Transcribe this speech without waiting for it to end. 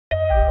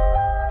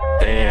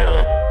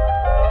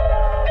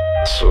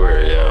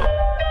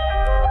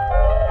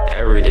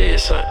every day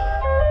is son.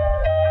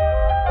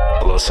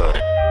 Hello, son.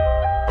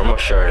 Where my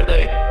shirt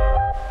today?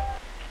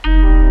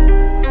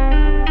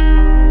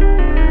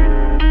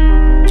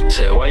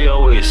 Say, why you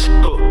always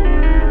hook?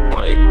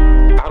 Like,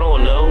 I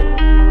don't know.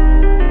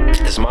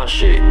 It's my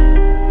shit.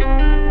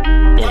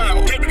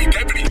 Wow,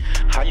 deputy.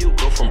 How you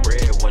go from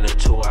breadwinner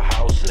to a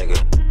house nigga?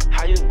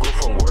 How you go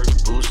from work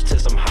boots to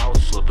some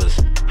house slippers?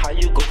 How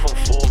you go from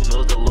 4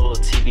 meals to little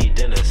TV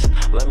dinners?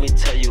 Let me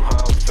tell you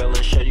how I'm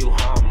feeling, show you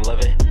how I'm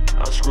living.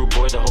 Unscrew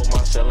boy to hold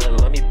my ceiling,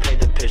 let me paint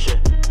the picture.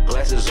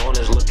 Glasses on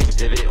is looking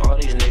vivid, all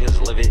these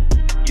niggas live it.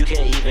 You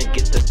can't even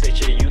get the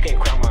picture, you can't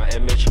crown my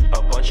image.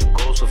 A bunch of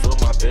goals fulfill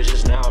my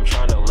visions, now I'm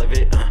trying to live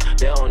it.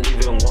 They don't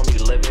even want me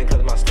living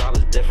cause my style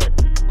is different.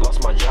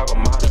 Lost my job,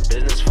 I'm out of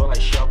business, feel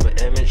like sharper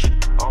image.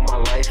 All my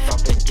life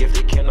I've been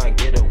gifted, can I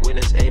get a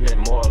witness? Amen,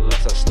 more or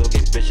less I still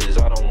get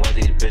bitches, I don't want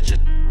these bitches.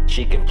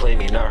 She can play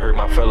me, not hurt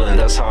my feelings,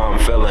 that's how I'm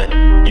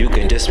feeling. You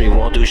can diss me,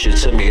 won't do shit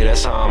to me,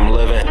 that's how I'm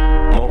living.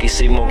 Monkey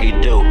see, monkey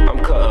do, I'm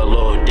cut a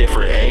little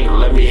different. Ain't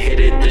let me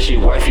hit it, this she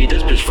wifey,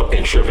 this bitch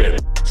fucking tripping.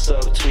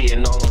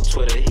 Sub-tweeting all on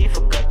Twitter, he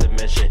forgot to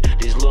mention.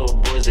 These little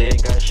boys, they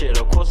ain't got shit,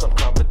 of course I'm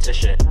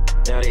competition.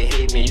 Now they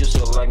hate me, used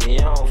to like me,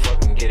 I don't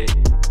fucking get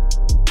it.